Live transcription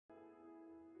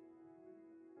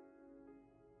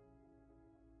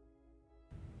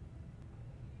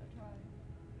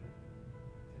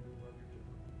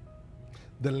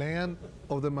the land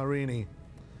of the Marini,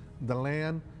 the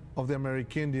land of the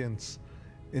Amerindians.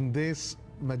 In this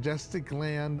majestic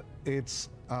land, it's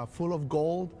full of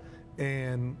gold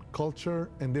and culture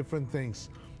and different things.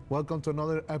 Welcome to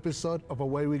another episode of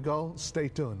Away We Go. Stay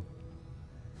tuned.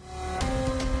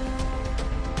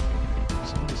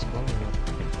 Somebody's calling me.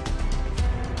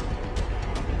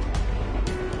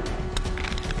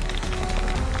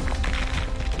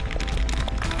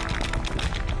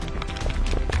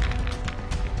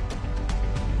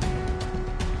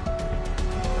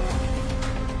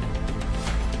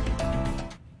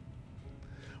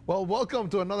 Well, welcome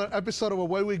to another episode of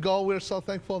Away We Go. We're so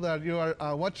thankful that you are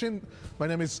watching. My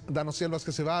name is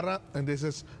CLCWorks Ibarra, and this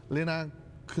is Lena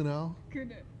Kuna.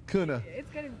 It's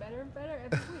getting better and better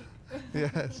every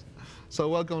week. Yes. So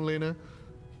welcome, Lena,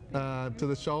 to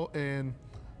the show. And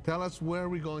tell us where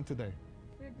we're going today.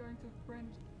 We're going to French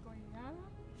Guiana.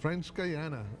 French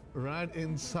Guiana, right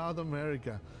in South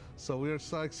America. So we are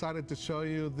so excited to show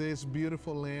you this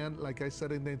beautiful land. Like I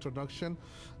said in the introduction,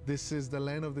 this is the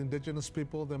land of the indigenous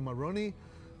people, the Maroney,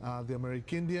 the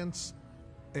Amerindians,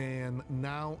 and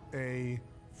now a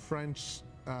French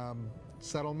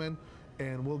settlement,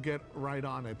 and we'll get right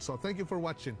on it. So thank you for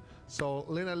watching. So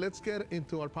Lena, let's get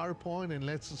into our PowerPoint and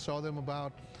let's show them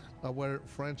about where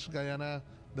French Guiana,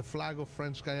 the flag of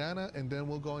French Guiana, and then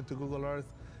we'll go into Google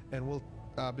Earth and we'll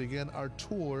begin our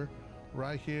tour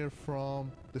right here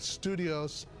from the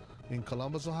studios in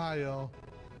Columbus, Ohio.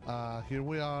 Here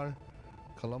we are,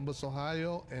 Columbus,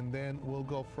 Ohio, and then we'll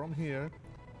go from here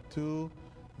to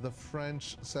the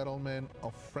French settlement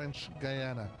of French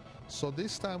Guiana. So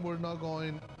this time we're not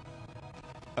going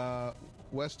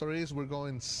west or east, we're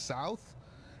going south,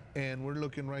 and we're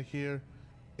looking right here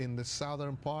in the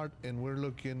southern part, and we're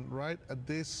looking right at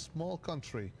this small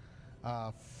country,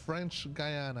 French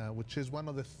Guiana, which is one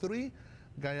of the three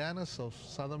Guianas of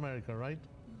South America, right?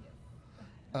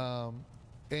 Yes.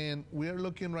 And we are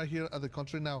looking right here at the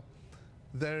country now.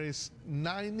 There is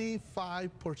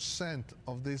 95%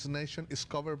 of this nation is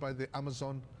covered by the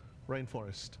Amazon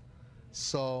rainforest.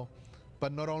 So,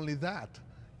 but not only that,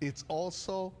 it's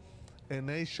also a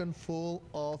nation full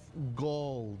of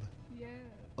gold. Yeah.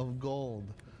 Of gold.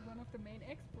 It's one of the main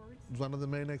exports. It's one of the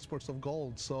main exports of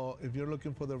gold. So if you're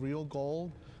looking for the real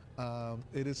gold,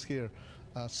 it is here.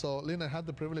 So Lena, I had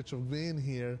the privilege of being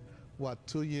here,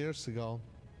 2 years ago,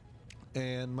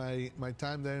 and my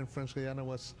time there in French Guiana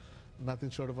was nothing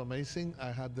short of amazing. I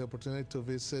had the opportunity to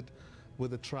visit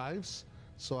with the tribes.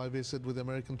 So I visited with the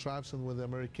American tribes and with the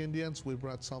Amerindians. We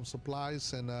brought some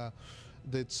supplies and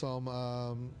did some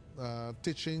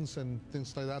teachings and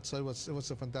things like that. So it was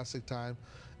a fantastic time.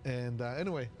 And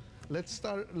anyway, let's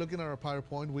start looking at our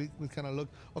PowerPoint. We kind of look,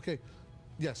 okay,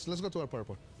 yes, let's go to our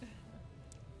PowerPoint.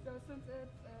 So since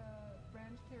it's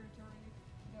French territory,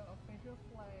 the official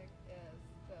flag is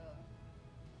the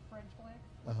French flag,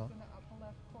 which is in the upper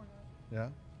left corner.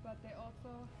 Yeah. But they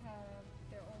also have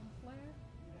their own flag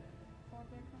for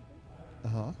their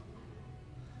country.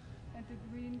 And the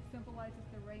green symbolizes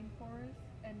the rainforest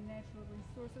and natural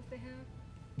resources they have.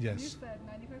 Yes. You said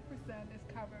 95% is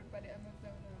covered by the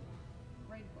Amazon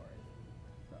rainforest.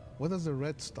 So what does the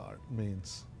red star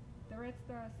means? the red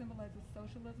star symbolizes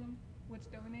socialism, which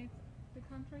dominates the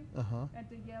country. And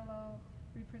the yellow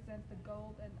represents the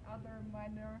gold and other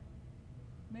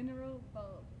mineral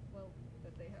wealth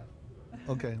that they have.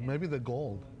 Okay, maybe the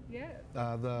gold. Yes,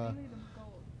 the mainly the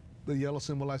gold. The yellow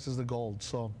symbolizes the gold.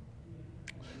 So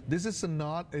this is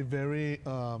not a very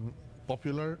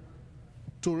popular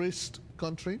tourist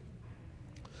country.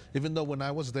 Even though when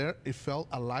I was there, it felt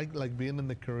like being in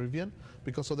the Caribbean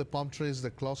because of the palm trees,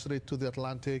 the closeness to the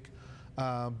Atlantic.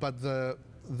 But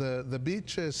the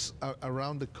beaches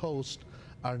around the coast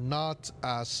are not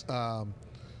as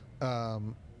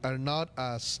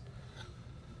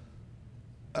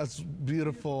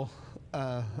beautiful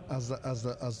as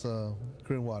the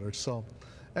green water. So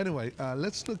anyway,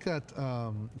 let's look at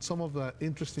some of the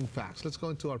interesting facts. Let's go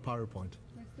into our PowerPoint.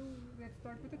 Let's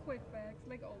start with the quick facts,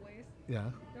 like always.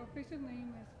 Yeah. The official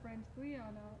name is French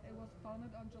Guiana. It was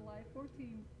founded on July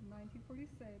 14,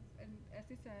 1946, and as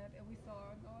you said, and we saw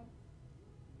on our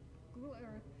Google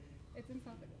Earth, it's in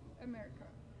South America.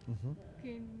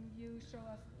 Can you show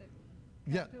us the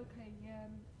capital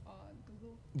Cayenne on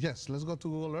Google? Yes, let's go to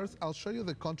Google Earth. I'll show you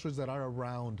the countries that are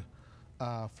around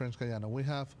French Guiana. We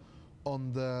have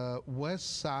on the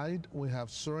west side, we have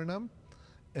Suriname,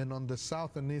 and on the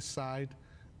south and east side,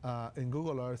 in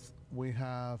Google Earth, we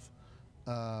have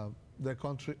the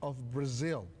country of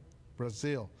Brazil.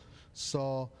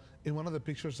 So in one of the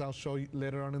pictures I'll show you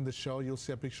later on in the show, you'll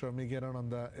see a picture of me getting on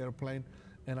the airplane,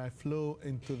 and I flew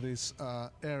into this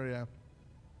area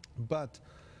But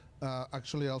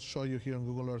actually, I'll show you here on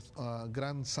Google Earth.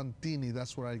 Gran Santini,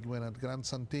 that's where I went at Gran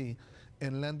Santini,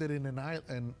 and landed in an island.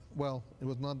 And well, it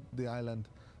was not the island,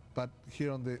 but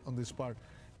here on this part.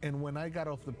 And when I got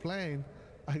off the plane,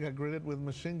 I got greeted with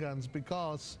machine guns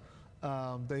because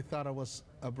they thought I was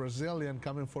a Brazilian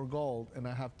coming for gold, and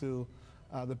I have to.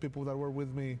 The people that were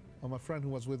with me, or my friend who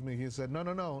was with me, he said,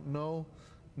 no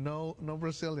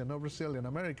Brazilian, no Brazilian,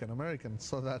 American,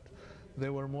 so that they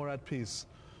were more at peace.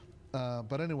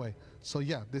 But anyway, so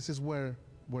yeah, this is where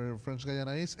French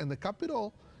Guiana is, and the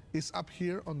capital is up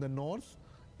here on the north,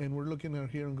 and we're looking at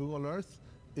here on Google Earth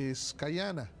is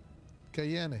Cayenne.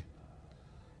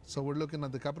 So we're looking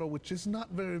at the capital, which is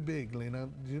not very big, Lena.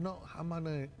 Do you know how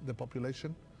many the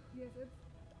population? Yes, it's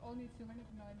only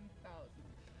 290,000.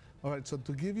 All right, so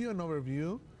to give you an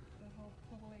overview, The whole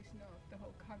population of the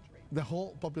whole country. the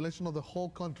whole population of the whole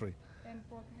country, And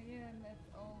for Cayenne, it's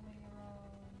only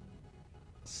around,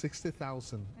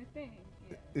 60,000. I think,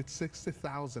 yeah. It's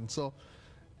 60,000. So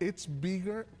it's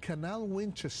bigger. Canal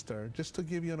Winchester, just to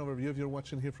give you an overview if you're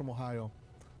watching here from Ohio,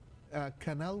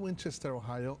 Canal Winchester,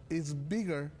 Ohio is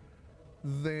bigger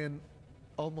than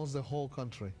almost the whole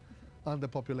country on the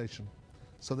population.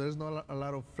 So there's not a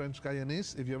lot of French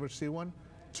Guyanese. If you ever see one,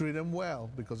 treat them well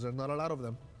because there's not a lot of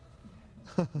them.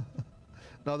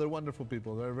 No, they're wonderful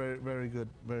people. They're very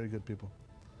good people.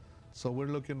 So we're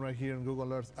looking right here in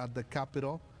Google Earth at the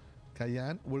capital,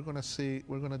 Cayenne. We're gonna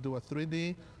do a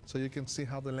 3D so you can see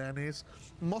how the land is.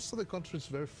 Most of the country is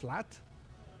very flat.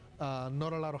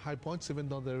 Not a lot of high points, even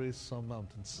though there is some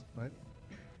mountains, right?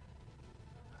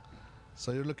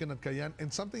 So you're looking at Cayenne,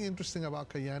 and something interesting about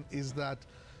Cayenne is that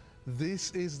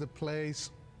this is the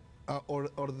place, or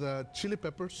the chili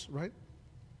peppers, right,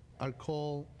 are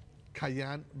called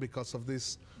Cayenne because of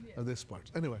this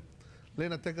part. Anyway,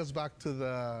 Lena, take us back to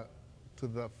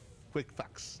the quick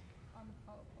facts On the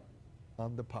PowerPoint.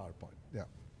 on the PowerPoint. Yeah.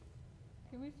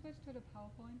 Can we switch to the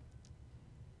PowerPoint?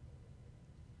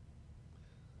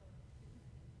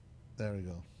 There we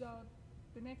go. So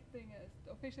the next thing is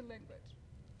the official language.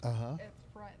 Uh-huh. It's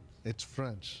French. It's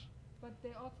French. But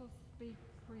they also speak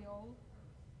Creole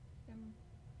in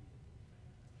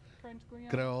French Guiana.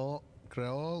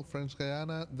 Creole, French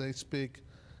Guiana, they speak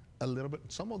a little bit.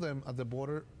 Some of them at the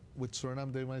border with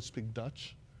Suriname, they might speak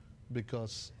Dutch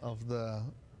because of the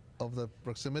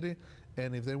proximity.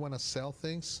 And if they want to sell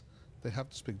things, they have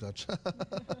to speak Dutch. Yeah.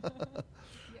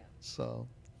 So.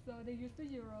 So they use the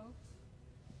euro.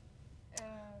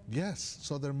 Yes.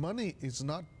 So their money is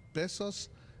not pesos,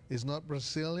 is not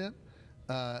Brazilian.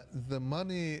 The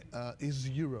money is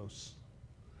euros.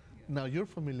 Yeah. Now you're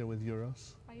familiar with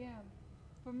euros. I am.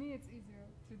 For me, it's easier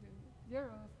to do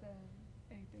euros than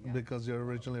anything else. Because you're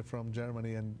originally from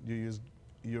Germany and you use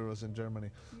euros in Germany.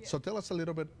 Yeah. So tell us a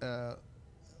little bit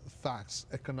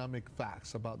economic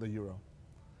facts about the euro.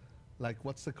 Like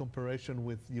what's the comparison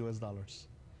with US dollars?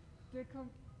 The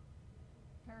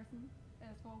comparison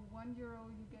is for €1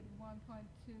 you get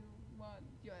 1.21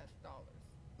 US dollars.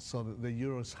 So the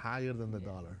euro is higher than the Yes.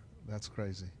 dollar. That's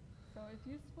crazy. So if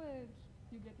you switch,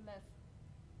 you get less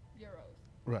euros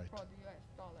Right. for the US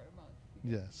dollar amount.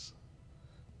 you get. Yes.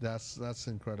 That's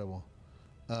incredible.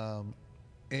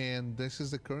 And this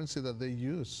is the currency that they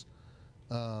use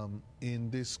in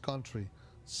this country.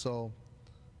 So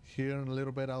here in a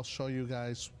little bit, I'll show you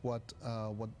guys what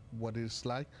it's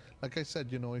like. Like I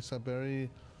said, you know, it's a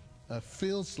very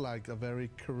feels like a very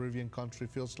Caribbean country.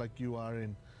 Feels like you are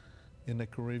in a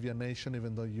Caribbean nation,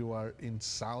 even though you are in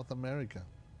South America.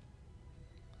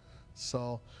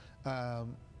 So,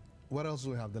 what else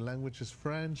do we have? The language is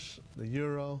French, the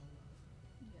euro.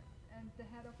 Yeah. And the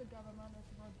head of the government is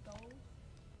Rodolphe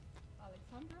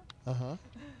Alexandre. Uh-huh.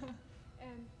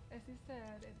 And as you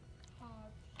said, it's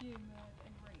hot, humid,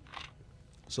 and rainy.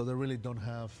 So they really don't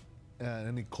have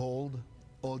any cold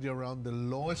all year round. The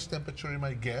lowest temperature you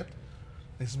might get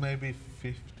is maybe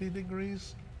 50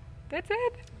 degrees. That's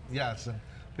it? Yes, and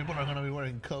people are going to be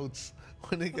wearing coats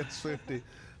when it gets 50.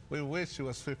 We wish it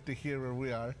was 50 here where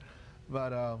we are,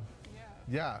 but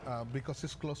because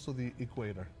it's close to the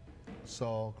equator.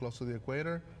 So close to the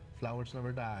equator, flowers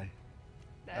never die.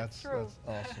 That's true.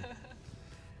 That's awesome.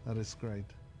 That is great.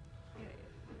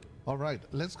 All right,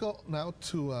 let's go now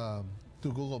to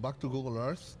Google, back to Google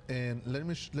Earth, and let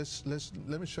me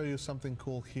show you something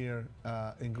cool here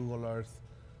in Google Earth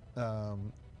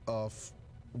of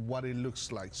what it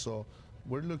looks like. So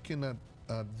we're looking at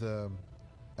the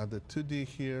 2D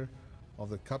here of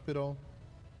the capital,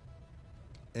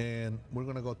 and we're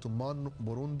gonna go to Mount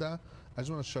Morunda. I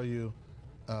just want to show you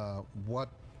what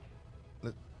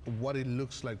it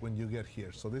looks like when you get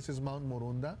here. So this is Mount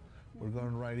Morunda. We're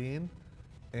going right in,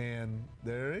 and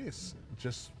there it is,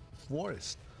 just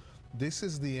forest. This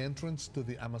is the entrance to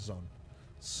the Amazon.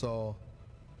 So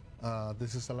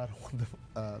this is a lot of wonderful,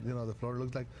 you know, the floor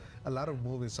looks like a lot of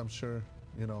movies, I'm sure,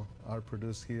 you know, are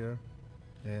produced here.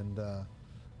 And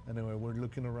anyway, we're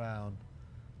looking around.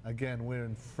 Again, we're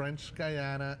in French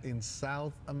Guiana in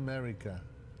South America.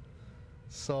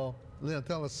 So, Lena,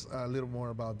 tell us a little more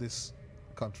about this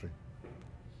country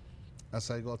as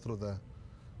I go through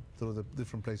the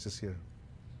different places here.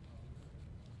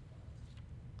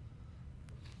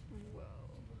 Well,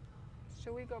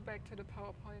 shall we go back to the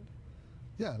PowerPoint?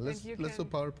 Yeah, let's do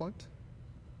PowerPoint,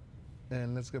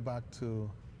 and let's get back to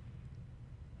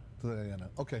the Guyana.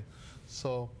 Okay,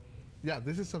 so yeah,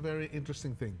 this is a very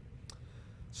interesting thing.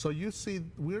 So you see,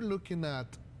 we're looking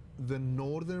at the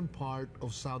northern part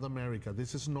of South America.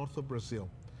 This is north of Brazil.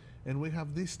 And we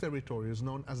have these territories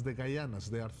known as the Guyanas.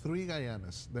 There are 3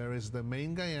 Guyanas. There is the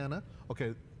main Guyana.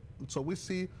 Okay, so we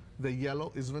see the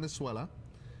yellow is Venezuela.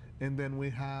 And then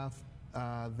we have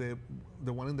the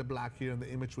one in the black here in the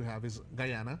image we have is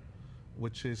Guyana,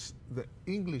 which is the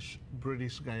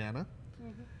English-British Guyana.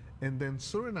 Mm-hmm. And then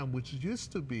Suriname, which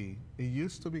used to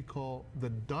be called the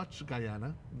Dutch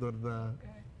Guyana,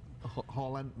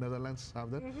 Holland, Netherlands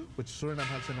have that, mm-hmm. which Suriname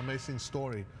has an amazing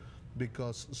story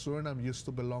because Suriname used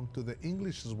to belong to the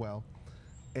English as well.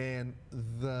 And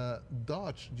the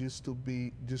Dutch used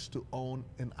to own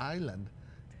an island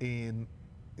in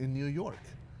New York.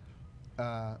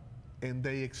 And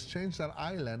they exchanged that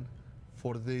island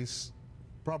for this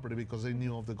property because they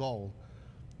knew of the gold.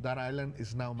 That island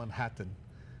is now Manhattan.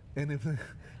 And if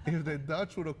the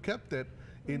Dutch would have kept it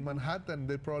in Manhattan,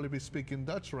 they'd probably be speaking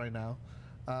Dutch right now.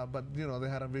 But you know, they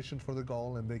had a vision for the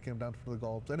gold and they came down for the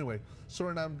gold. So anyway,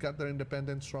 Suriname got their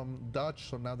independence from Dutch,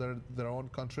 so now they're their own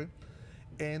country.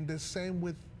 And the same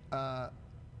with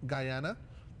Guyana,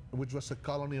 which was a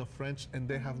colony of French, and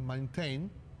they have maintained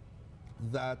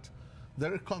that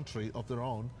they're a country of their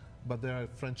own, but they're a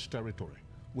French territory,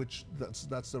 which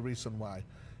that's the reason why.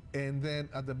 And then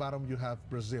at the bottom you have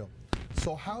Brazil.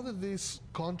 So how did these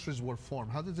countries were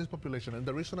formed? How did this population? And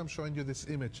the reason I'm showing you this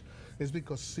image is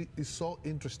because it's so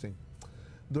interesting.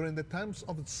 During the times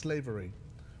of slavery,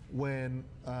 when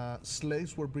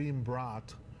slaves were being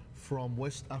brought from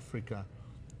West Africa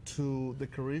to the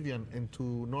Caribbean and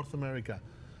to North America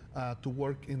to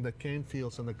work in the cane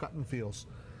fields and the cotton fields,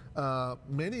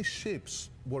 many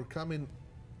ships were coming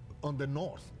on the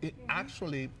north.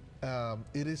 Actually,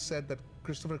 it is said that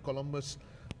Christopher Columbus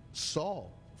saw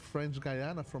French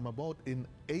Guiana from a boat in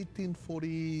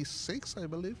 1846, I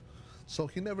believe. So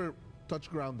he never touched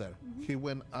ground there. Mm-hmm. He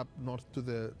went up north to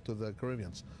the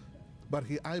Caribbean, but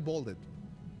he eyeballed it.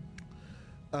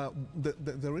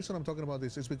 The reason I'm talking about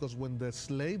this is because when the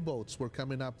slave boats were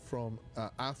coming up from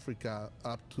Africa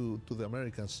up to the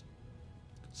Americas,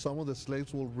 some of the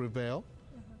slaves will rebel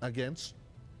against,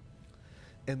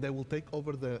 and they will take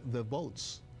over the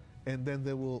boats, and then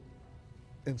they will,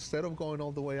 instead of going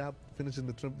all the way up, finishing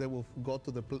the trip, they will go to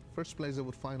the first place they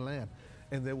would find land,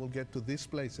 and they will get to these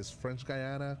places, French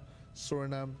Guiana,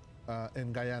 Suriname,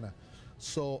 and Guyana.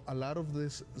 So a lot of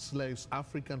these slaves,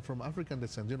 from African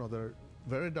descent, you know, they're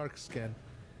very dark skinned.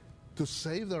 To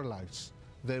save their lives,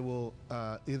 they will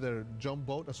either jump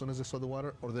boat as soon as they saw the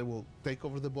water, or they will take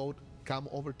over the boat, come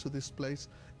over to this place,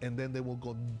 and then they will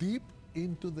go deep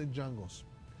into the jungles.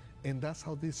 And that's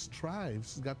how these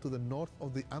tribes got to the north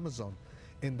of the Amazon.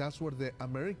 And that's where the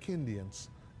American Indians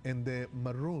and the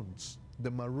Maroons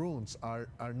are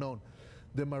known.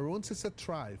 The Maroons is a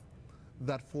tribe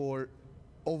that for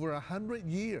over 100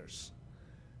 years,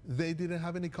 they didn't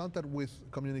have any contact with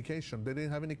communication. They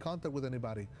didn't have any contact with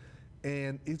anybody.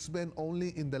 And it's been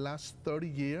only in the last 30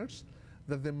 years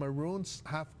that the Maroons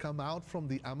have come out from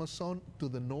the Amazon to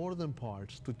the northern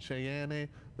parts, to Cheyenne,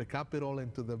 the capital,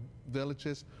 and to the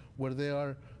villages where they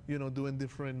are, you know, doing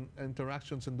different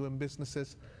interactions and doing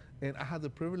businesses. And I had the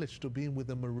privilege to be with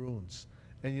the Maroons.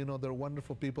 And you know, they're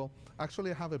wonderful people.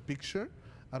 Actually, I have a picture,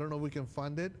 I don't know if we can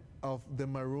find it, of the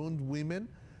marooned women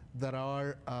that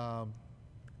are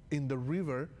in the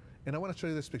river. And I want to show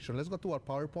you this picture. Let's go to our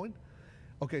PowerPoint.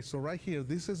 Okay, so right here,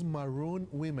 this is maroon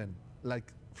women,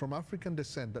 like from African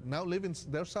descent, that now live in,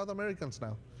 they're South Americans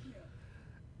now.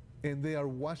 Yeah. And they are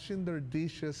washing their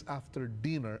dishes after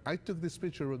dinner. I took this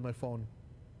picture with my phone.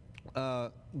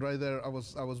 Right there, I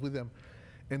was with them.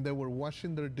 And they were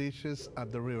washing their dishes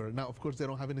at the river. Now, of course, they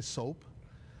don't have any soap.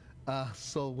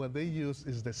 So what they use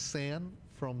is the sand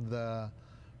from the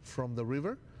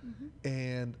river. Mm-hmm.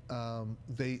 And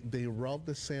they rub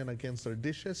the sand against their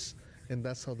dishes, and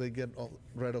that's how they get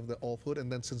rid of the old food. And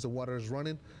then since the water is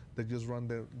running, they just run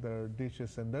their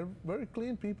dishes, and they're very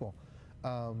clean people.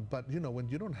 But you know, when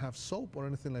you don't have soap or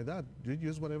anything like that, you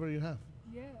use whatever you have.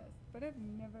 Yes, but I've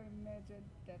never imagined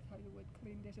that's how you would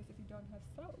clean dishes if you don't have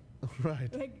soap.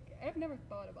 Right. Like, I've never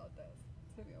thought about this,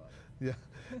 to be honest.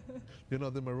 Yeah. You know,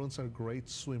 the maroons are great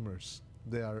swimmers.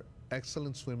 They are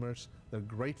excellent swimmers. They're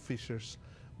great fishers.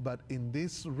 But in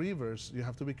these rivers, you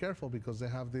have to be careful because they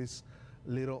have these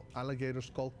little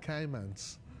alligators called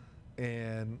caimans.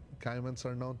 And caimans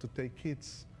are known to take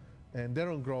kids. And they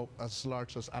don't grow as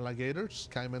large as alligators.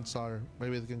 Caimans are,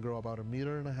 maybe they can grow about 1.5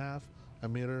 meters, a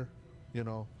meter, you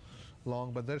know,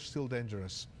 long, but they're still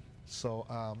dangerous. So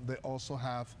they also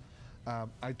have,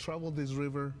 I traveled this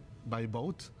river by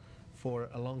boat for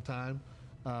a long time.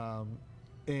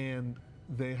 And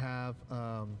they have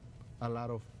a lot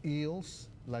of eels,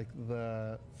 like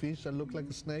the fish that look like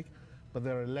a snake, but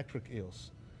they're electric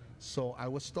eels. So I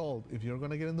was told, if you're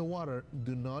gonna get in the water,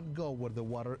 do not go where the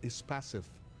water is passive.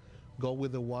 Go where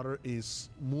the water is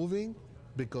moving,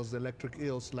 because the electric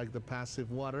eels like the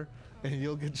passive water, and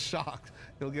you'll get shocked.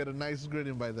 You'll get a nice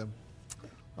gritting by them.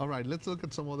 All right, let's look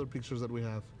at some other pictures that we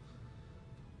have.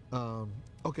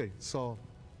 Okay, so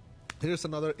here's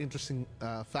another interesting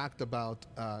fact about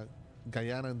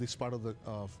Guyana and this part of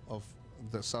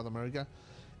the South America,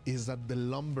 is that the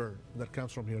lumber that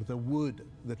comes from here, the wood,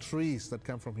 the trees that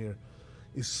come from here,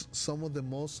 is some of the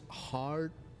most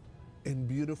hard and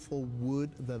beautiful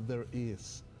wood that there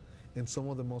is, and some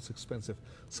of the most expensive.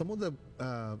 Some of the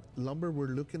lumber we're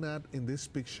looking at in this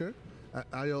picture,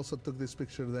 I also took this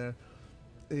picture there,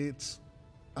 it's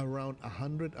around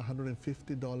 $100,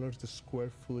 $150 the square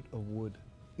foot of wood.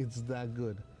 It's that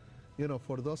good. You know,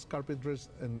 for those carpenters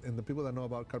and the people that know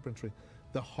about carpentry,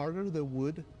 the harder the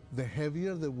wood, the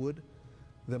heavier the wood,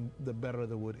 the better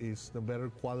the wood is, the better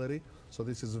quality. So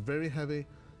this is very heavy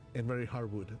and very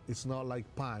hard wood. It's not like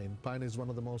pine. Pine is one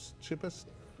of the most cheapest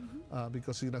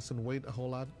because it doesn't weigh a whole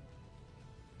lot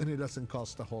and it doesn't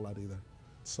cost a whole lot either.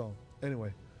 So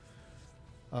anyway,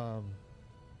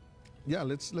 yeah,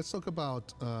 let's talk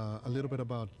about a little bit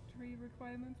about Tree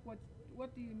requirements.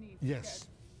 What do you need yes. to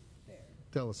get there?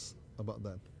 Tell us about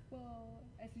that. Well,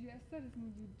 as a U.S.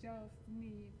 citizen, you just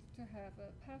need to have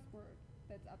a passport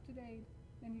that's up to date,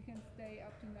 and you can stay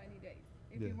up to 90 days.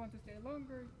 If Yeah. you want to stay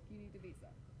longer, you need a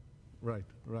visa. Right,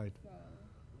 right. So,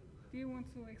 do you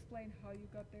want to explain how you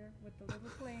got there with the little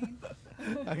plane?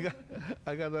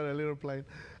 I got that a little plane.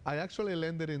 I actually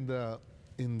landed in the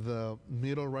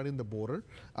middle, right in the border.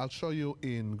 I'll show you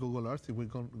in Google Earth if we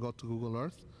go to Google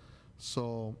Earth.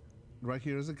 So right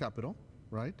here is the capital,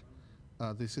 right?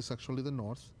 This is actually the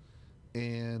north.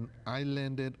 And I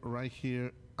landed right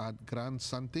here at Gran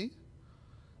Santi.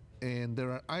 And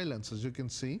there are islands, as you can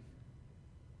see,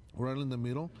 right in the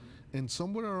middle. And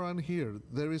somewhere around here,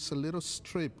 there is a little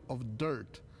strip of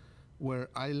dirt where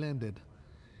I landed.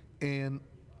 And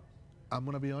I'm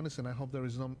gonna be honest, and I hope there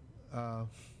is no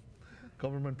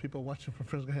government people watching from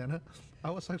French Guiana.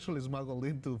 I was actually smuggled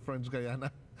into French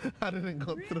Guiana. I didn't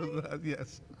go through that,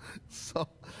 yes. So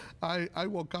I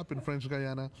woke up in French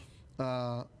Guiana.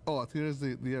 Oh, here's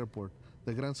the airport,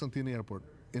 the Grand Santini Airport.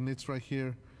 And it's right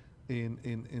here in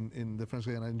the French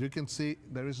Guiana. And you can see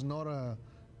there is not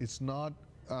it's not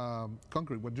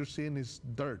concrete. What you're seeing is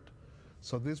dirt.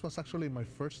 So this was actually my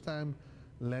first time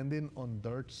landing on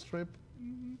dirt strip.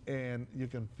 And you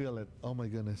can feel it. Oh my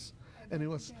goodness. And it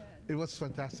was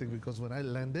fantastic because when I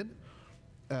landed,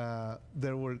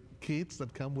 there were kids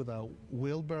that come with a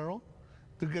wheelbarrow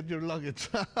to get your luggage.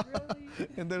 Really?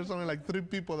 And there's only like 3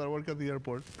 people that work at the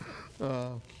airport.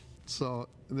 So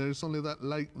there's only that,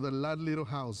 like the little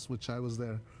house, which I was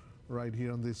there right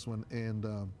here on this one. And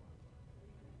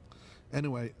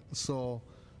anyway, so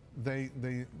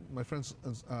my friends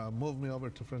moved me over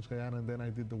to French Guiana, and then I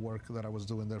did the work that I was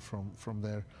doing there from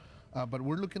there. But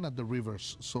we're looking at the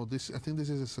rivers. So I think this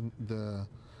is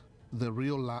the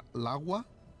Rio Lagua,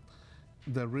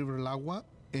 the River Lagua,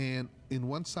 and in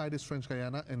one side is French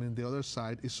Guiana, and in the other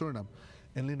side is Suriname.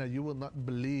 And Lena, you will not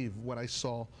believe what I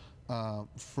saw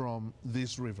from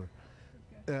this river.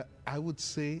 Okay. I would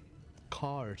say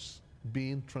cars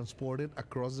being transported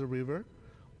across the river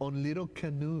on little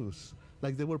canoes.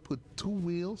 Like they were put 2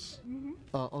 wheels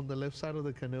on the left side of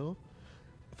the canoe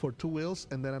for 2 wheels,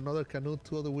 and then another canoe,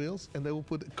 2 other wheels, and they will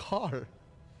put a car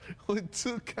with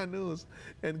 2 canoes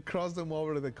and cross them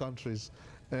over to the countries.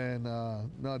 And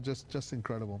no, just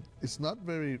incredible. It's not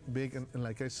very big, and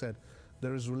like I said,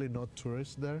 there is really no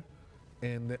tourists there,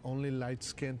 and the only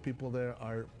light-skinned people there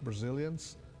are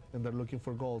Brazilians, and they're looking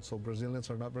for gold, so Brazilians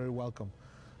are not very welcome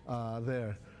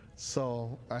there.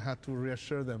 So I had to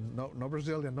reassure them, no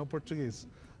Brazilian, no Portuguese.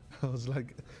 I was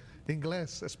like,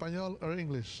 Inglés, Español, or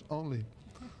English only.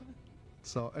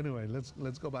 So anyway,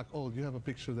 let's go back. Oh, you have a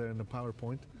picture there in the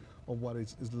PowerPoint of what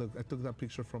is look. I took that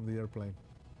picture from the airplane.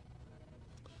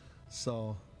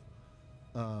 So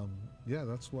yeah,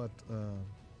 that's what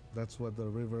the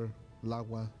river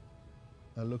Lagua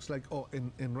looks like. Oh,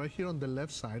 and right here on the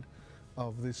left side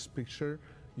of this picture,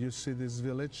 you see this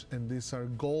village, and these are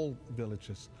gold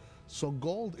villages. So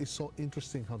gold is so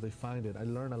interesting how they find it. I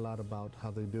learned a lot about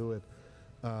how they do it.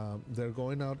 They're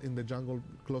going out in the jungle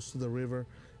close to the river,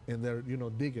 and they're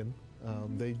digging.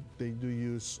 They do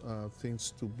use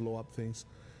things to blow up things,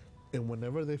 and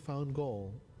whenever they found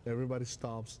gold, everybody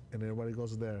stops and everybody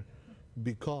goes there,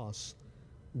 because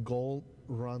gold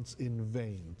runs in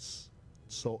veins.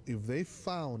 So if they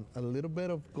found a little bit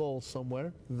of gold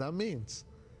somewhere, that means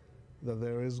that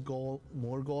there is gold,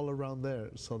 more gold around there.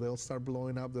 So they'll start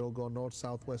blowing up. They'll go north,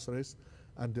 south, west, or east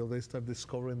until they start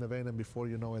discovering the vein, and before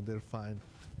you know it, they're fine.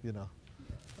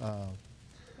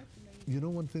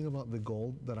 One thing about the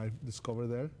gold that I discovered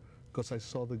there, because I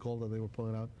saw the gold that they were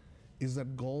pulling out, is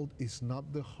that gold is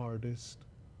not the hardest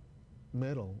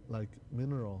metal, like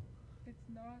mineral. It's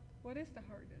not. What is the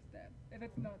hardest then? If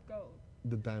it's not gold?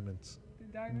 The diamonds. The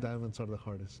diamonds? Diamonds are the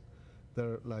hardest.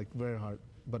 They're like very hard.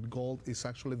 But gold is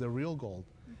actually, the real gold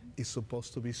is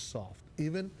supposed to be soft.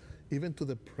 Even to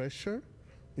the pressure,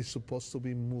 it's supposed to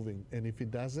be moving. And if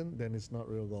it doesn't, then it's not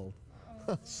real gold.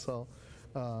 So,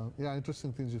 yeah,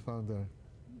 interesting things you found there.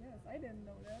 Yes, I didn't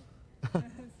know that.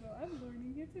 So I'm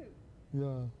learning here too.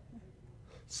 Yeah.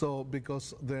 So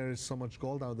because there is so much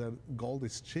gold out there, gold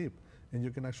is cheap, and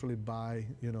you can actually buy,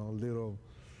 little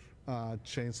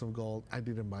chains of gold. I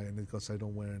didn't buy any because I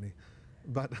don't wear any,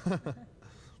 but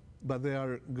but they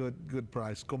are good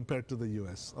price compared to the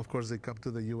U.S. Of course, they come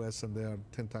to the U.S. and they are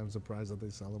 10 times the price that they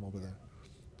sell them over there.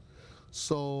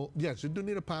 So yes, you do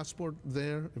need a passport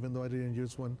there, even though I didn't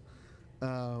use one.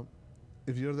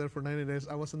 If you're there for 90 days,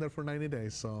 I wasn't there for 90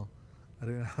 days, so I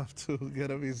didn't have to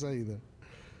get a visa either.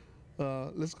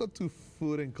 Let's go to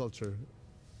food and culture.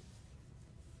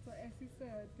 So as you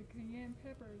said, the cayenne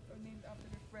peppers are named after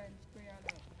the French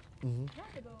Guiana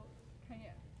capital,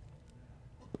 Cayenne.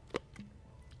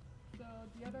 So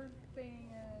the other thing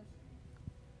is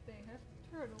they have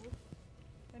turtles,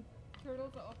 and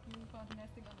turtles are often found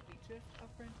nesting on the beaches of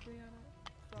French Guiana.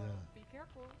 So be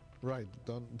careful. Right,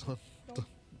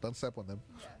 don't step on them.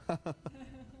 Yeah.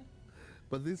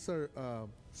 But these are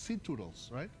sea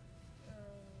turtles, right?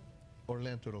 Or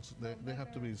land turtles. They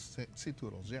have to be sea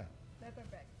turtles, yeah.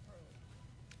 Leatherback turtles.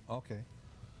 Okay.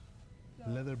 So,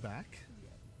 Leatherback?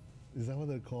 yes, Is that what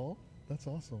they're called? That's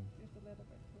awesome. it's a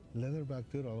leatherback turtle. Leatherback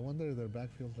turtle. I wonder if their back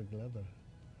feels like leather.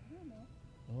 I don't know.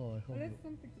 Oh, I hope. But it's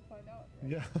something to find out,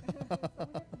 right? Yeah. So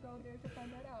we have to go there to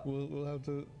find that out. We'll have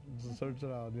to search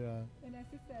it out, yeah. And as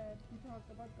you said, we talked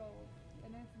about gold,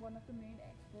 and it's one of the main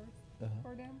exports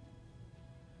for them.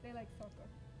 They like soccer.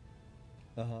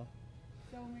 Uh-huh.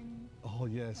 So many Oh,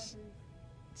 yes. countries.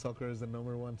 Soccer is the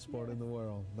 #1 sport in the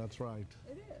world. That's right.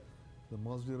 It is. The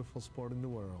most beautiful sport in the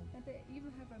world. And they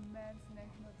even have a men's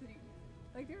national team.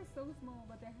 Like they're so small,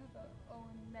 but they have their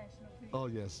own national team. Oh,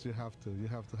 yes, you have to. You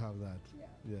have to have that. Yeah.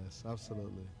 Yes,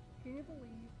 absolutely. Can you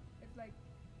believe it's like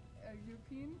a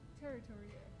European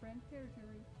territory, a French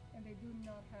territory, and they do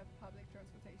not have public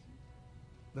transportation?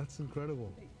 That's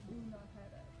incredible. They do not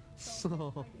have that.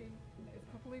 So- I think it's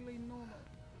completely normal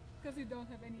because you don't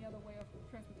have any other way of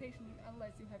transportation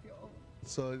unless you have your own.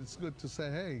 So it's good to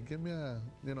say, hey, give me a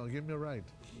ride.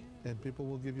 Yeah. And people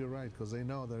will give you a ride because they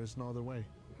know there is no other way.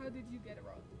 How did you get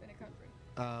around in a country?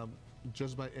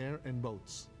 Just by air and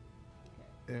boats.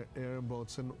 Okay. Air and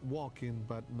boats and walking,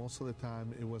 but most of the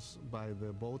time it was by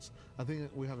the boats. I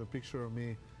think we have a picture of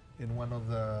me in one of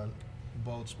the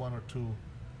boats, one or two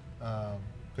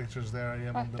pictures there. I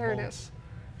am on the there it boats.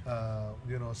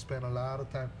 Spend a lot of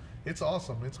time. It's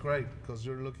awesome. It's great because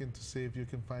you're looking to see if you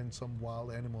can find some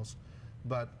wild animals.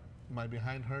 But my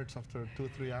behind hurts after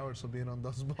 2-3 hours of being on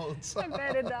those boats. I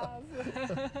bet it does.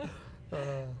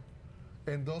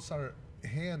 And those are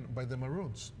hand by the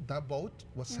Maroons. That boat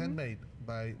was handmade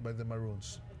by the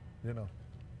Maroons, Yeah.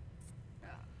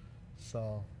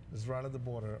 So it's right at the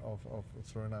border of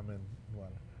Suriname and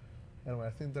Guiana. Anyway,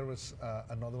 I think there was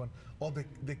another one. Oh,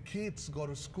 the kids go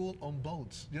to school on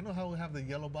boats. You know how we have the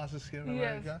yellow buses here in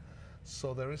Yes. America?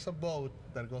 So there is a boat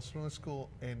that goes through the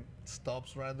school and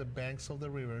stops right at the banks of the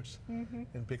rivers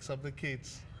and picks up the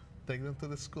kids, take them to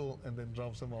the school, and then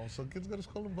drops them off. So kids go to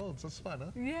school on boats. That's fun,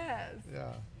 huh? Yes.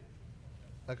 Yeah.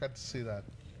 I got to see that.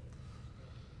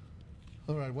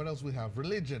 All right, what else we have?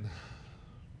 Religion.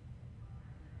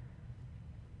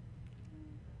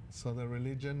 So the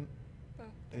religion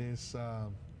is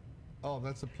Oh,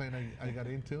 that's the plane I got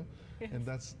into, Yes. and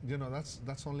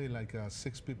that's only like a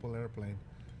 6 people airplane.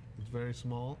 It's very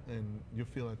small, and you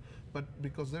feel it. But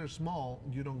because they're small,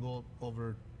 you don't go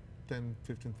over 10,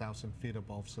 15,000 feet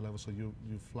above sea level, so you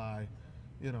fly,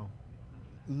 you know,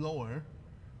 lower.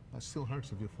 It still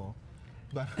hurts if you fall,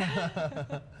 but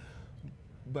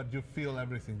but you feel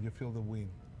everything. You feel the wind.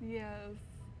 Yes.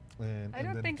 And, I and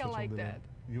don't then think I switch on like the that. land.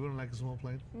 You wouldn't like a small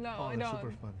plane? No, Oh, I they're don't.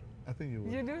 super fun. I think you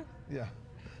would. You do? Yeah,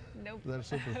 Nope. they're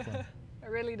super fun. I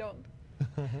really don't.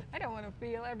 I don't want to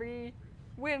feel every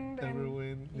wind. Every and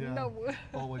wind, yeah. No.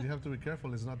 Oh, what you have to be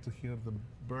careful is not to hear the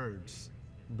birds,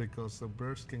 because the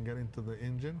birds can get into the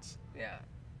engines. Yeah.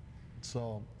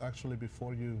 So actually,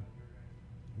 before you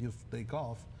take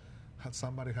off,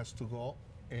 somebody has to go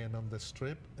and on the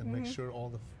strip and make sure all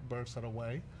the birds are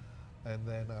away, and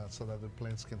then so that the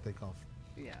planes can take off.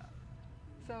 Yeah.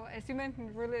 So as you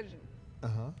mentioned, religion.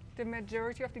 The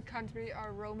majority of the country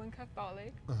are Roman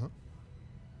Catholic.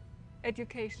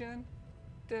 Education,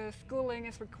 the schooling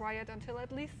is required until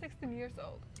at least 16 years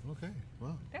old. Okay,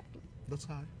 wow, that's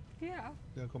high. Yeah.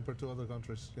 Yeah, compared to other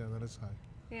countries, yeah, that is high.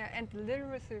 Yeah, and the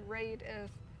literacy rate is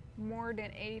more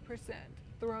than 80%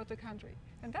 throughout the country.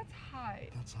 And that's high.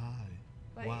 That's high.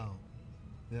 Like- Wow.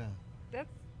 Yeah.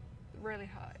 That's really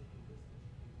high.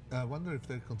 I wonder if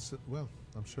they consider, well,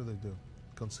 I'm sure they do,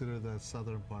 consider the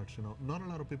southern parts, you know. Not a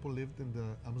lot of people lived in the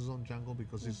Amazon jungle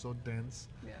because it's so dense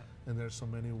Yeah. and there's so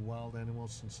many wild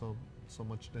animals and so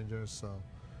much danger. So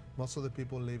most of the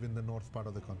people live in the north part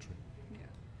of the country. Yeah.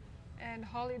 And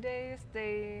holidays,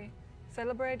 they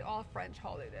celebrate all French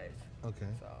holidays. Okay.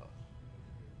 So,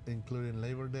 Including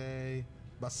Labor Day,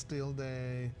 Bastille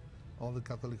Day, all the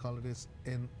Catholic holidays.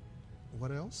 And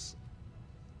what else?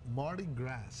 Mardi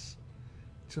Gras.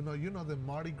 So you know the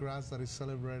Mardi Gras that is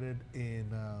celebrated in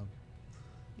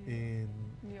New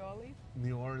Orleans?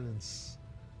 New Orleans.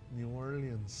 New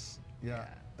Orleans. Yeah, Yeah.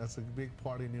 that's a big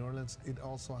party in New Orleans. It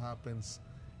also happens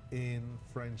in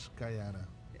French Guiana,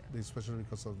 especially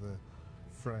because of the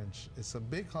French. It's a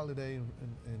big holiday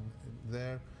in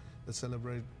there. The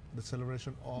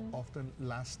celebration often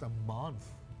lasts a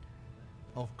month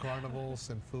of carnivals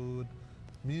and food,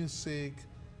 music,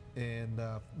 and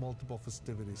multiple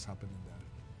festivities happening there.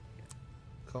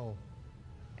 Cool.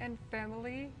 And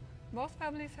family, most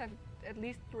families have at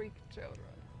least 3 children.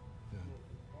 Yeah.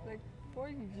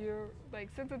 Like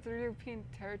since it's a European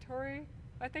territory,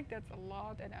 I think that's a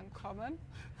lot and uncommon.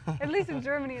 At least in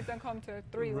Germany, it's uncommon to have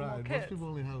 3 or more Right. kids. Most people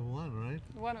only have one, right?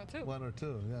 1 or 2. 1 or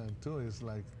 2. Yeah, and 2 is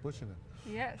like pushing it.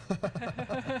 Yes.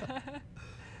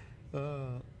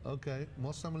 Okay.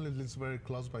 Most families live very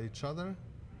close by each other,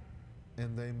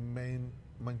 and they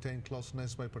maintain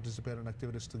closeness by participating in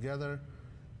activities together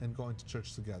and going to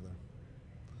church together.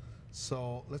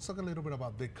 So let's talk a little bit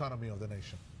about the economy of the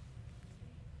nation.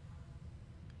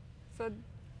 So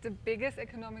the biggest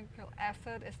economical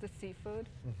asset is the seafood,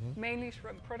 mainly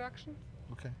shrimp production.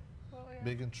 Okay. Well, yeah.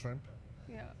 Big in shrimp.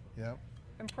 Yeah. Yeah.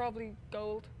 And probably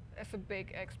gold as a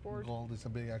big export. Gold is a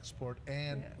big export,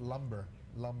 and Yeah.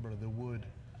 lumber, the wood.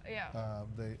 Yeah.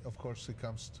 Of course, it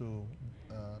comes to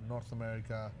North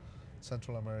America,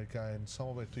 Central America, and some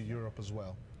of it to Europe as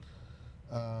well.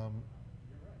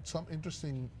 Some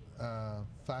interesting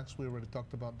facts. We already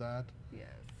talked about that.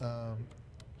 Yes.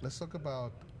 Let's talk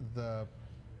about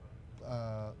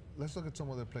let's look at some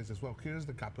of the places. Well, here's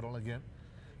the capital again.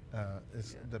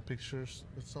 It's the pictures.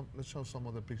 Let's show some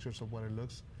of the pictures of what it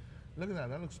looks. Look at that.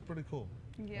 That looks pretty cool.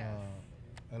 Yes.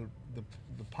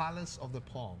 The Palace of the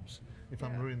Palms. If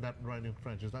I'm Yeah. reading that right in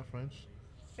French, is that French?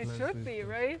 It Let's should see. be,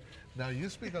 right? Now you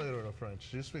speak a little bit of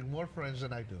French. You speak more French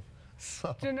than I do.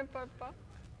 So Je ne parle pas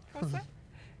français.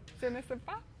 Je ne sais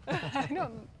pas. I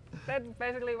don't. That's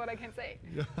basically what I can say.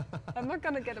 yeah. I'm not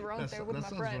gonna get around there with that my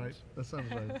sounds French. right. That sounds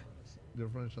right. Your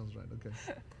French sounds right. Okay.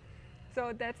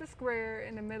 So that's a square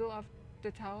in the middle of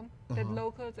the town that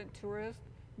locals and tourists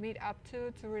meet up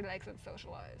to relax and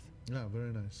socialize. Yeah,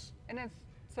 very nice. And it's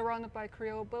surrounded by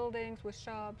Creole buildings with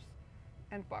shops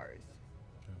and bars.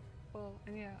 Yeah. Well,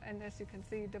 and as you can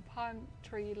see, the palm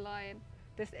tree line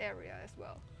this area as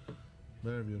well.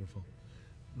 Very beautiful.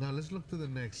 Now let's look to the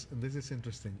next, and this is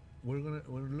interesting. We're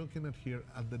looking at here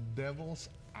at the Devil's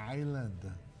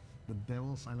Island. The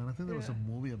Devil's Island. I think there was a Yeah.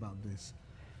 movie about this.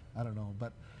 I don't know,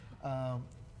 but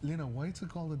Lena, why is it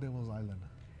called the Devil's Island?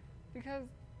 Because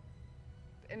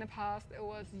in the past it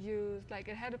was used, like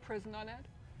it had a prison on it,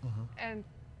 and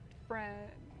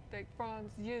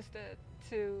France used it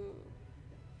to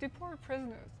deport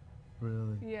prisoners.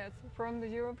 Really? Yes, from the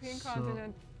European So-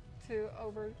 continent to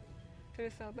over to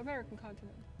the South American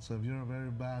continent. So if you're a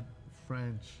very bad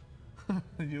French,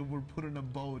 you were put in a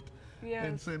boat Yes.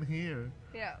 and sent here.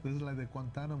 Yeah. This is like the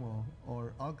Guantanamo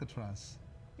or Alcatraz.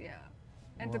 Yeah.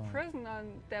 And the Wow. prison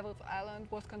on Devil's Island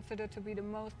was considered to be the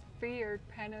most feared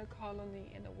penal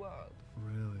colony in the world.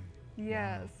 Really?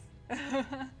 Yes.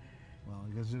 Well,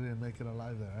 I guess you didn't make it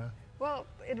alive there, huh? Well,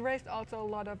 it raised also a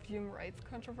lot of human rights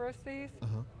controversies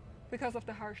Uh-huh. because of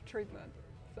the harsh treatment.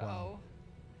 So, Wow.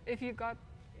 if you got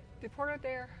deported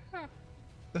there,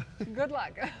 good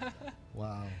luck.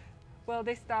 Wow. Well,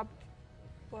 they stopped.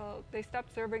 Well, they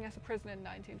stopped serving as a prison in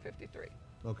 1953.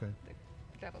 Okay. The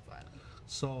Devil's Island.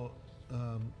 So,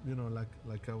 you know,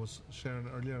 like I was sharing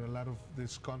earlier, a lot of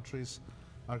these countries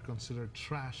are considered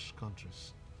trash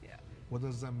countries. Yeah. What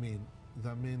does that mean?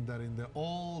 That means that in the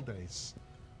old days,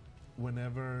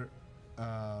 whenever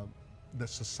the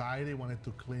society wanted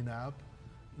to clean up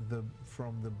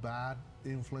from the bad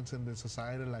influence in the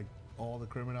society, like all the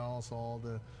criminals, all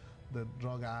the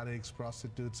drug addicts,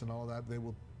 prostitutes, and all that, they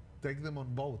would take them on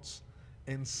boats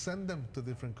and send them to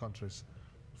different countries.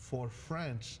 For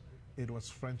French, it was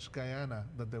French Guiana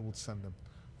that they would send them.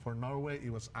 For Norway, it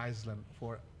was Iceland.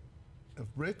 For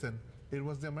Britain, it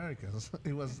was the Americans.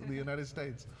 It was the United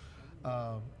States.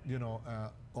 You know,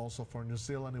 also for New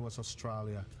Zealand, it was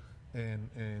Australia, and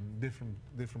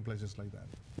different places like that.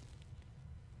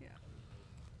 Yeah.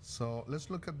 So let's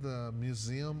look at the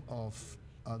museum of.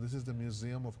 This is the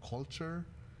Museum of Culture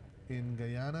in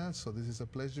Guyana. So this is a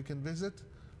place you can visit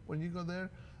when you go there.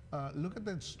 Look at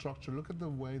the structure. Look at the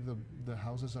way the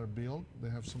houses are built. They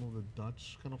have some of the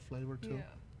Dutch kind of flavor too.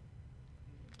 Yeah.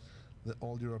 The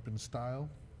old European style.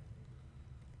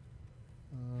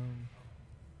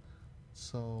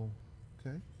 So,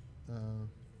 okay.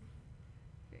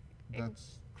 In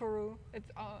That's. Kourou,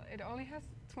 it only has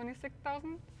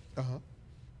 26,000 Uh huh.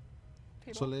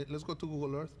 people. So let's go to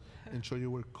Google Earth and show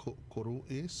you where Kourou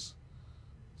is.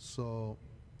 So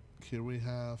here we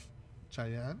have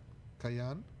Cayenne,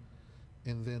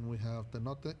 and then we have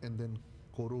Tenote, and then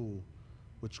Kourou,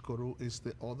 which Kourou is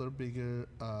the other bigger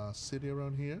city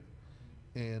around here.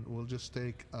 And we'll just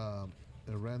take a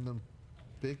random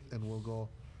pick, and we'll go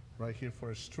right here for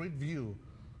a street view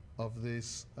of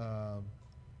this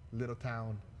little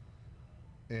town.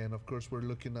 And of course, we're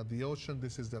looking at the ocean.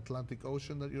 This is the Atlantic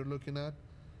Ocean that you're looking at.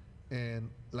 And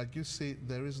like you see,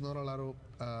 there is not a lot of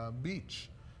beach.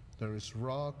 There is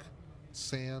rock,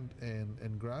 sand,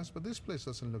 and grass, but this place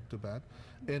doesn't look too bad.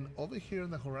 And over here on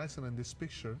the horizon in this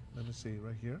picture, let me see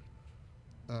right here.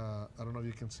 I don't know if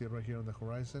you can see it right here on the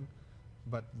horizon,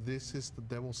 but this is the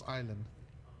Devil's Island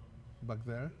back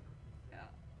there. Yeah.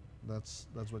 That's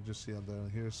what you see out there.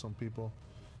 Here's some people.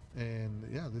 And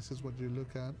yeah, this is what you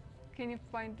look at. Can you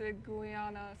find the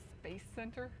Guyana Space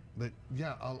Center?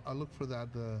 Yeah, I'll look for that.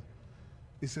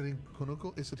 Is it in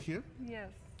Conuco? Is it here? Yes.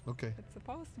 Okay. It's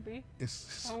supposed to be It's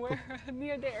somewhere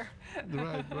near there.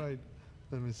 right.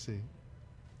 Let me see.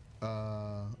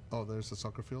 Oh, there's a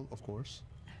soccer field, of course.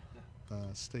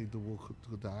 Stade de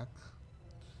Wokudak.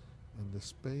 And the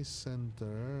Space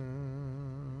Center.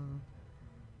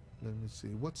 Let me see.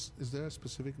 Is there a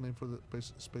specific name for the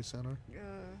Space Center?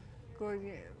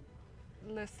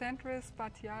 Le Centre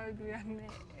Spatial Guyanais.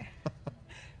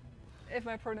 If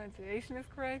my pronunciation is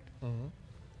correct.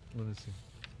 Let me see.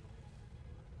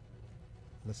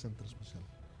 Le Centre Spatial.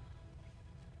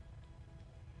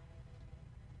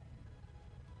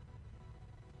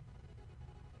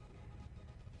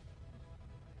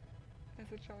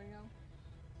 Is it showing up?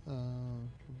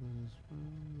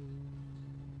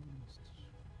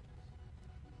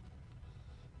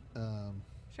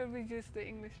 Should we use the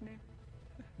English name?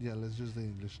 Yeah, let's use the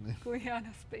English name.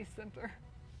 Guyana Space Center.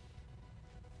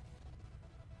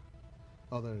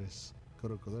 Oh, there it is.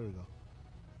 Coruco, there we go.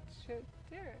 Should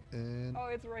there? And Oh,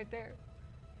 it's right there.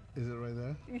 is it right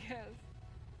there?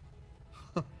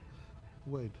 Yes.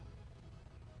 Wait.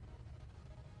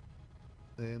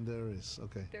 And there it is.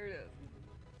 Okay. There it is.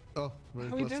 Oh, very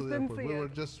We close just to the didn't airport. see We were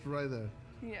it. just right there.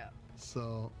 Yeah.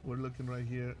 So we're looking right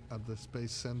here at the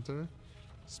Space Center,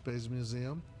 Space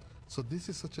Museum. So this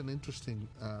is such an interesting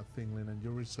thing, Lena. You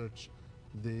research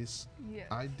this. Yes.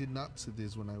 I did not see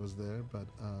this when I was there, but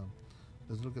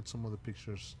let's look at some of the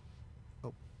pictures.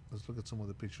 Oh, let's look at some of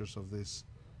the pictures of this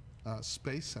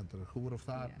Space Center. Who would have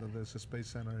thought Yeah. that there's a Space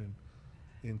Center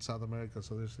in South America?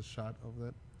 So there's a shot of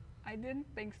that. I didn't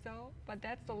think so, but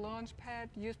that's the launch pad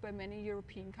used by many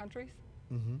European countries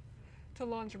Mm-hmm. to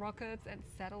launch rockets and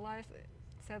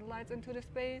satellites into the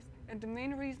space. And the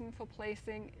main reason for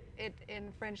placing it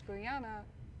in French Guiana,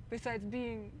 besides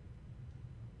being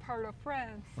part of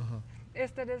France, Uh-huh. is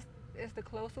that it's the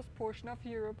closest portion of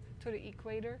Europe to the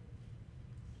equator.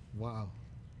 Wow.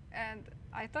 And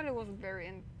I thought it was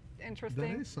very most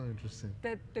interesting. That is so interesting.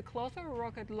 That the closer a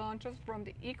rocket launches from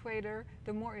the equator,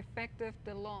 the more effective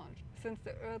the launch, since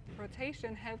the Earth's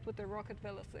rotation helps with the rocket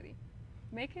velocity,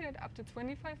 making it up to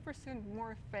 25%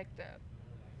 more effective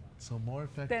So more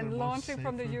effective, than more launching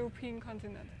from the safer. European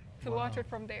continent to launch Wow. it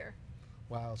from there.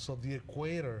 Wow. So the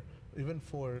equator, even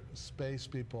for space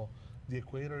people, the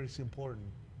equator is important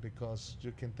because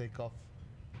you can take off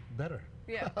better.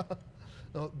 Yeah.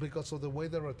 No, because of the way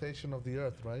the rotation of the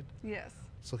Earth, right? Yes.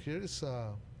 So here's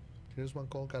one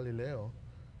called Galileo.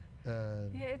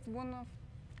 And Yeah, it's one of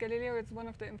Galileo. It's one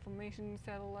of the information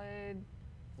satellite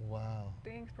wow.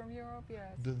 things from Europe.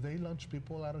 Yes. Do they launch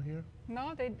people out of here?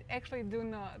 No, they actually do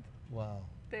not. Wow.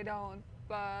 They don't.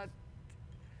 But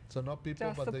So not people,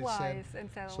 just but they supplies send and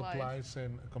satellites. supplies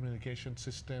and communication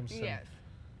systems. And Yes.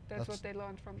 That's that's- what they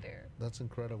launch from there. that's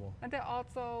incredible. And they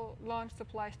also launch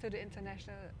supplies to the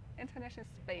International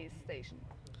Space Station.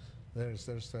 There's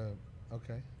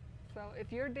okay. So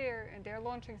if you're there and they're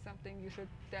launching something, you should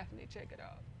definitely check it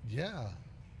out. Yeah,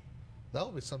 that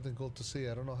would be something cool to see.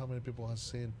 I don't know how many people have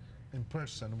seen in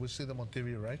person. We see them on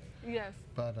TV, right? Yes.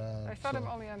 But I saw them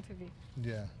so, only on TV.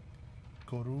 yeah,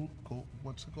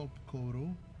 what's it called? Kourou.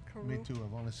 Me Kourou. too.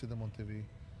 I've only seen them on TV.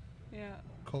 Yeah.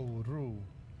 Kourou,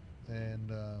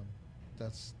 and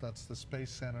that's the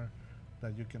space center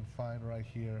that you can find right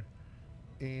here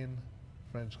in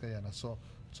French Guiana. So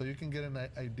you can get an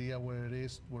idea where it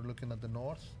is. We're looking at the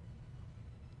north,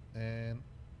 and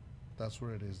that's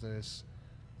where it is. There's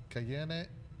Cayenne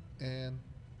and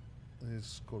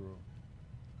there's Kourou,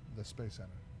 the space center.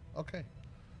 Okay,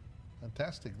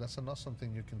 fantastic. That's an awesome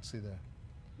thing you can see there.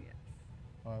 Yes.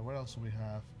 All right, what else do we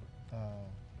have?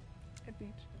 A beach.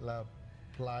 La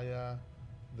Playa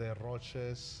de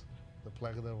Roches, the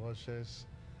Playa de Roches.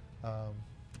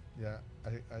 Yeah,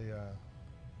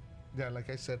 yeah, like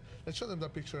I said, let's show them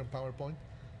that picture in PowerPoint,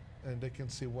 and they can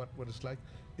see what it's like.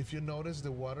 If you notice,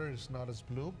 the water is not as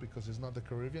blue because it's not the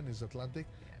Caribbean, it's Atlantic,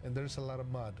 and there's a lot of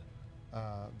mud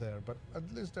there. But at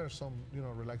least there's some,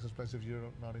 relaxing place if you're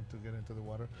not into getting into the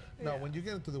water. Now, Yeah. when you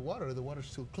get into the water's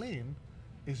still clean.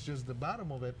 It's just the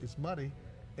bottom of it is muddy,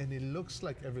 and it looks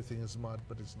like everything is mud,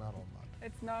 but it's not all mud.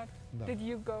 It's not. No. Did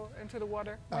you go into the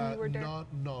water when you were there?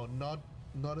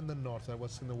 Not in the north. I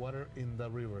was in the water in the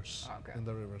rivers. Oh, okay. In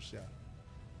the rivers, yeah.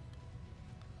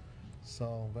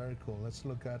 So very cool. Let's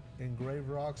look at engraved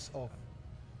rocks of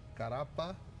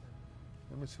Carapa.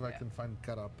 Let me see if I Yeah. can find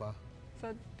Carapa.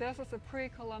 So this is a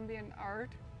pre-Columbian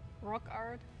art, rock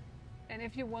art, and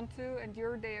if you want to and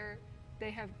you're there,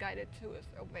 they have guided tours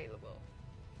available.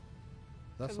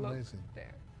 That's to look amazing.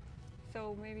 there.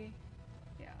 So maybe,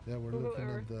 yeah. Yeah, we're Google looking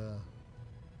Earth.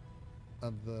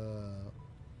 at the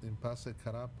Impasse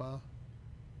Carapa.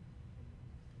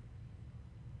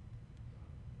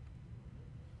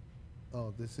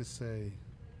 Oh, this is a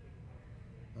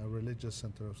religious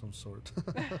center of some sort.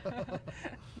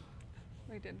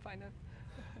 We didn't find it.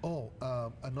 Oh,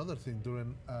 another thing,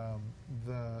 during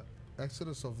the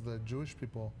exodus of the Jewish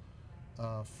people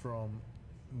from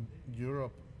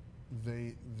Europe,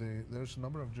 there's a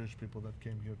number of Jewish people that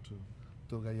came here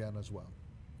to Guyana as well.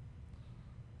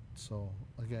 So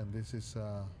again, this is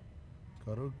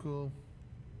Carucu.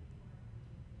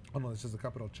 Oh no, this is the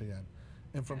capital, Cheyenne.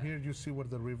 And from Yeah. here you see where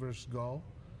the rivers go.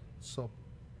 So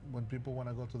when people want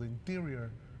to go to the interior,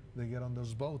 they get on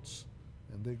those boats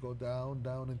and they go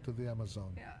down into the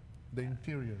Amazon. Yeah. The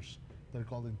interiors, they're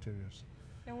called interiors.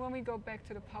 And when we go back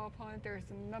to the PowerPoint, there's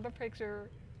another picture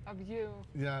of you.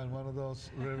 Yeah, in one of those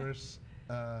rivers,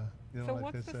 So like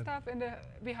what's I the said. stuff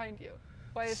behind you?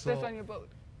 Why is this So- on your boat?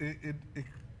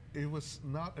 It was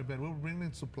not a bad. We were bringing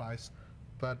in supplies,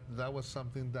 but that was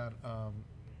something that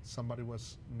somebody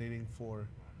was needing for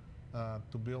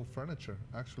to build furniture.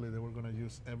 Actually, they were going to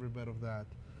use every bit of that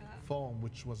foam,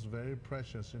 which was very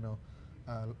precious.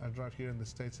 I drive here in the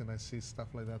States and I see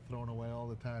stuff like that thrown away all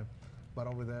the time, but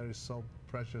over there is so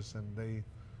precious, and they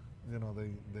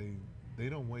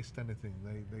don't waste anything.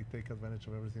 They take advantage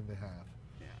of everything they have.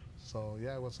 Yeah. So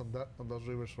yeah, I was on those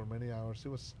rivers for many hours. It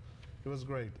was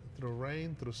great. Through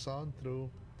rain, through sun, through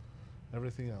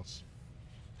everything else.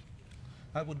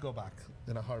 I would go back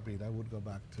in a heartbeat. I would go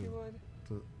back You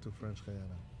would. to French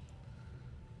Guiana.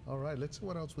 All right, let's see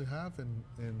what else we have.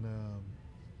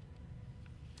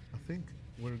 I think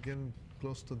we're getting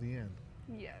close to the end.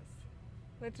 Yes.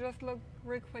 Let's just look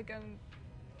real quick at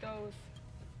those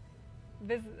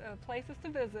places to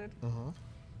visit. Uh-huh.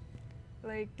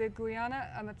 Like the Guyana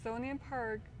Amazonian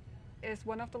Park is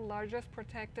one of the largest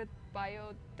protected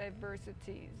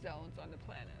biodiversity zones on the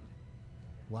planet.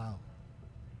 Wow.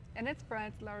 And it's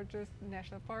France's largest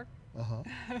national park. Uh-huh.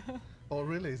 Oh,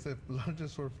 really? It's the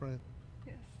largest for France?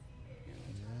 Yes.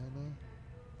 Guyana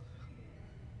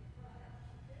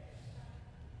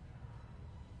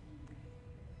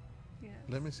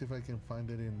Let me see if I can find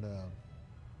it in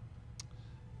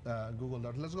Google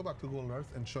Earth. Let's go back to Google Earth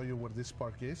and show you where this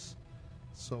park is.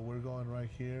 So we're going right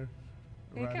here.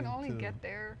 You right can only into- get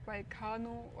there by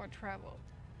canoe or travel.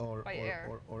 or by or,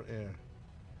 air. or air.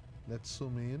 Let's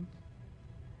zoom in.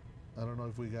 I don't know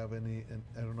if we have any, and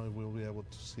I don't know if we'll be able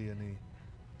to see any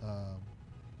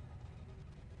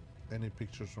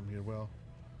pictures from here. Well,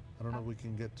 I don't know if we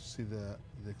can get to see the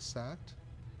exact,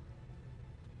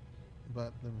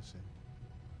 but let me see.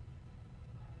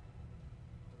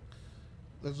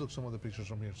 Let's look some of the pictures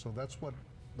from here. So that's what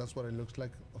it looks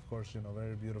like. Of course, you know,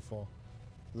 very beautiful,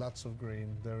 lots of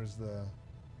green. There is the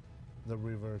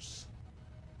rivers.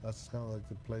 That's kind of like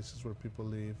the places where people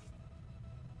live.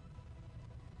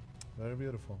 Very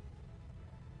beautiful.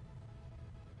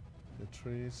 The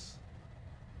trees.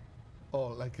 Oh,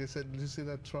 like I said, did you see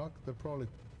that truck? They probably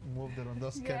moved it on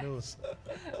those Yeah. canoes.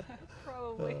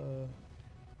 Probably.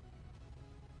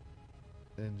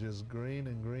 And just green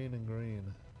and green and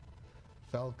green.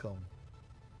 Welcome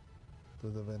to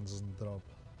the Wenzendrop.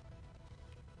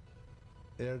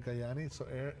 Air Guyana. So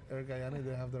Air Guyana,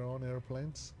 they have their own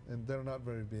airplanes, and they're not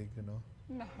very big, you know.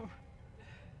 No.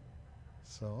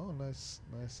 So nice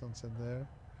sunset there.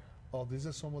 Oh, these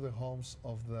are some of the homes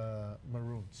of the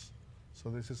Maroons. So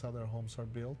this is how their homes are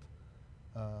built.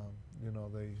 You know,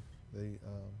 they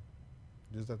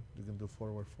use that. You can do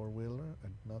forward four-wheeler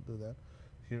and not do that.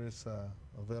 Here is a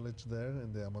village there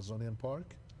in the Amazonian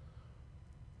Park.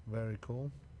 Very cool.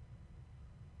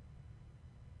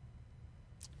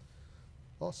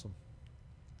 Awesome.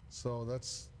 So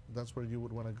that's where you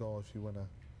would want to go if you want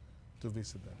to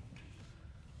visit them.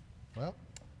 Well,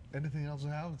 anything else you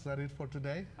have? Is that it for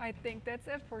today? I think that's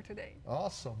it for today.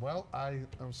 Awesome. Well, I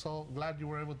am so glad you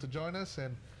were able to join us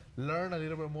and learn a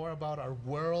little bit more about our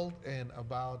world and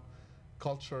about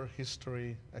culture,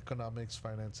 history, economics,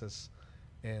 finances.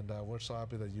 And we're so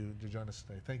happy that you joined us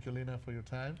today. Thank you, Lena, for your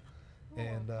time. You're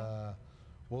And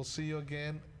we'll see you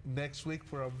again next week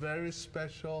for a very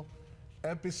special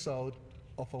episode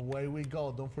of Away We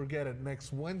Go. Don't forget it,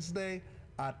 next Wednesday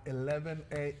at 11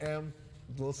 a.m.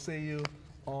 We'll see you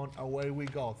on Away We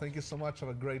Go. Thank you so much. Have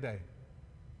a great day.